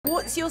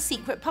What's your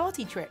secret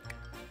party trick?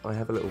 I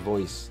have a little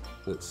voice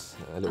that's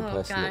a little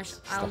person. Oh gosh,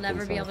 that's stuck I'll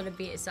never be inside. able to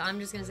beat it. So I'm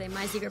just gonna say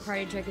my secret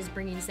party trick is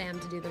bringing Sam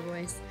to do the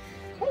voice.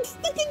 I'm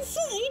stuck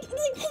inside and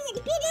I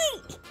can't get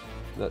out.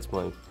 That's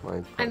my.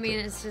 I mean,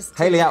 it's just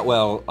Hayley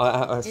Atwell.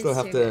 I still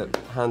have too to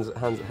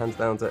hands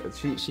down to.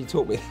 She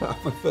taught me that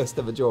my first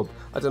ever job.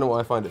 I don't know why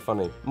I find it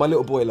funny. My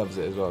little boy loves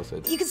it as well.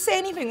 So You can say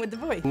anything with the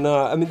voice.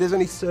 no, I mean there's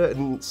only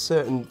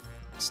certain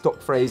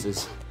stock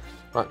phrases.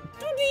 Right.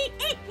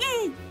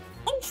 Daddy,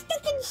 I'm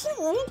stuck inside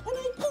and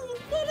I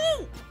can't get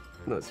out.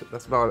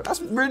 That's about it.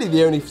 That's really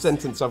the only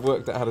sentence I've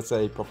worked out how to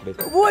say properly.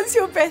 What's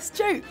your best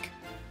joke?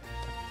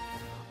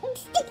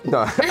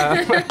 No.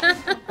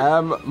 I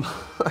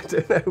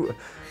don't know.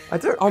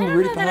 I'm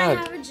really know that I bad.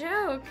 have a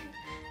joke.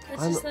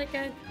 It's just like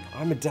a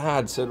I'm a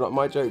dad, so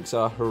my jokes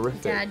are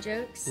horrific. dad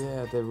jokes.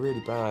 Yeah, they're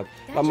really bad.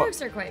 Dad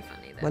jokes are quite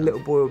funny though. My little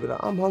boy will be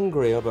like, I'm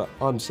hungry. I'll be like,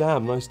 I'm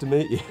Sam, nice to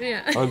meet you.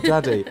 Yeah. I'm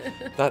Daddy.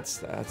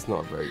 That's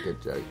not a very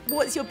good joke.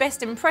 What's your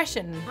best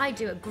impression? I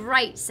do a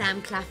great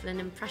Sam Claflin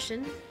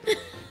impression.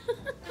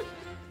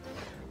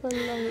 I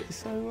love it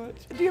so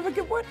much. Do you have a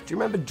good one? Do you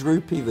remember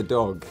Droopy the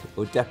dog,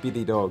 or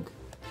Deputy Dog?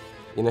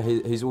 You know,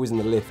 he's always in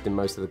the lift in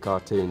most of the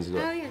cartoons. He's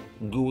like, Oh yeah.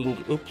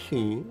 going up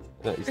here.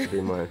 That used to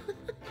be my...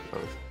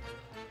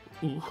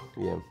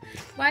 Yeah.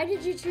 Why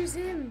did you choose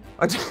him?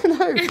 I don't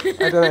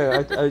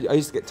know. I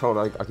used to get told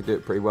I could do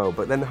it pretty well,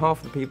 but then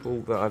half the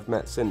people that I've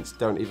met since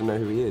don't even know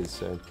who he is,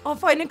 so... I'll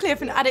find a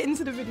clip and add it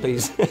into the video.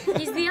 Please.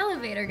 He's the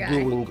elevator guy.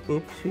 Going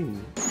up here.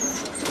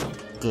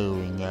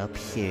 Going up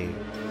here.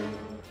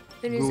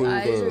 And his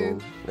eyes are...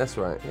 That's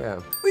right, yeah.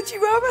 Would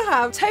you rather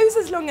have toes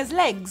as long as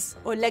legs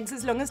or legs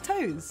as long as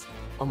toes?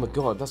 Oh my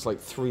god, that's like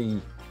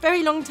 3...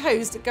 Very long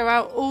toes that go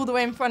out all the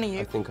way in front of I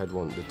you. think I'd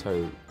want the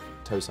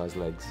toe-sized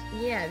legs.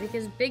 Yeah,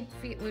 because big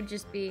feet would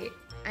just be...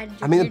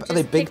 I mean, are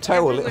they big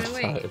toe or little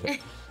toe?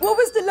 What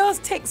was the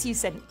last text you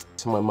sent?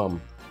 To my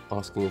mum,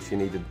 asking if she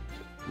needed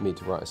me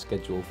to write a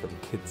schedule for the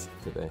kids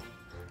today.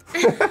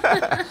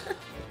 That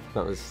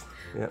was,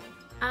 yeah.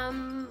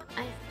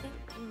 I think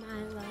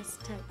my last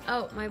text...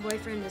 Oh, my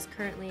boyfriend is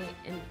currently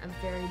in a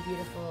very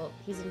beautiful...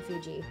 He's in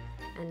Fiji,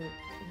 and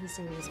he's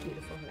in this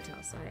beautiful hotel,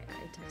 so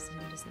I texted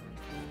him to send me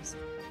photos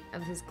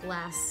of his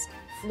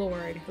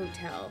glass-floored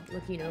hotel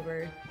looking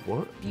over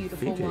What?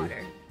 beautiful Fiji?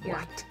 water. Yeah.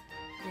 What?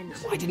 I know.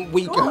 Why didn't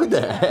we go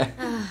there?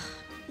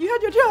 You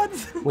had your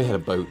chance. We had a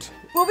boat.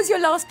 What was your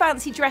last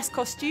fancy dress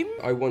costume?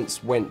 I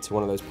once went to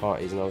one of those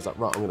parties and I was like,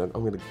 right, I'm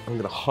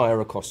gonna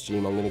hire a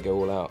costume. I'm gonna go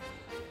all out.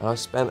 And I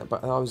spent,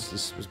 but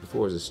this was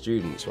before I was a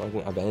student, so I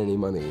didn't have any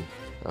money.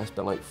 And I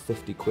spent like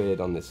 50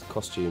 quid on this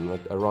costume. And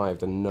I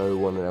arrived and no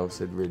one else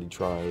had really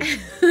tried.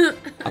 And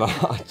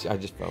I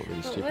just felt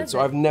really stupid. So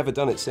I've never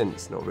done it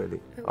since, not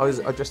really. I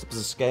dressed up as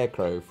a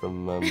scarecrow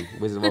from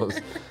Wizard of Oz.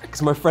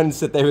 Because my friends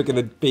said they were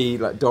gonna be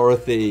like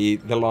Dorothy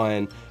the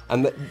Lion.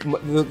 And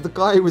the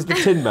guy who was the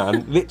Tin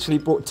Man literally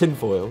brought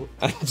tinfoil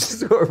and just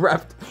sort of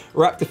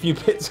wrapped a few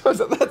bits. I was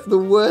like, that's the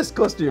worst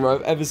costume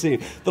I've ever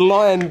seen. The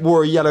lion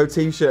wore a yellow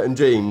t-shirt and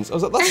jeans. I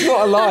was like, that's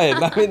not a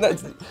lion. I mean,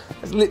 that's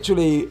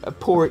literally a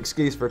poor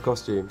excuse for a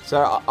costume.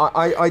 So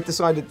I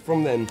decided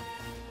from then,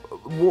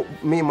 what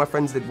me and my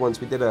friends did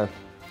once, we did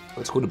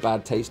what's called a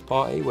bad taste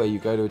party, where you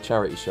go to a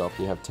charity shop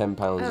and you have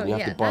 £10 and you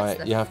have to buy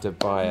that's you have to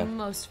buy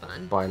most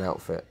fun. buy an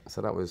outfit.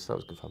 So that was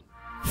good fun.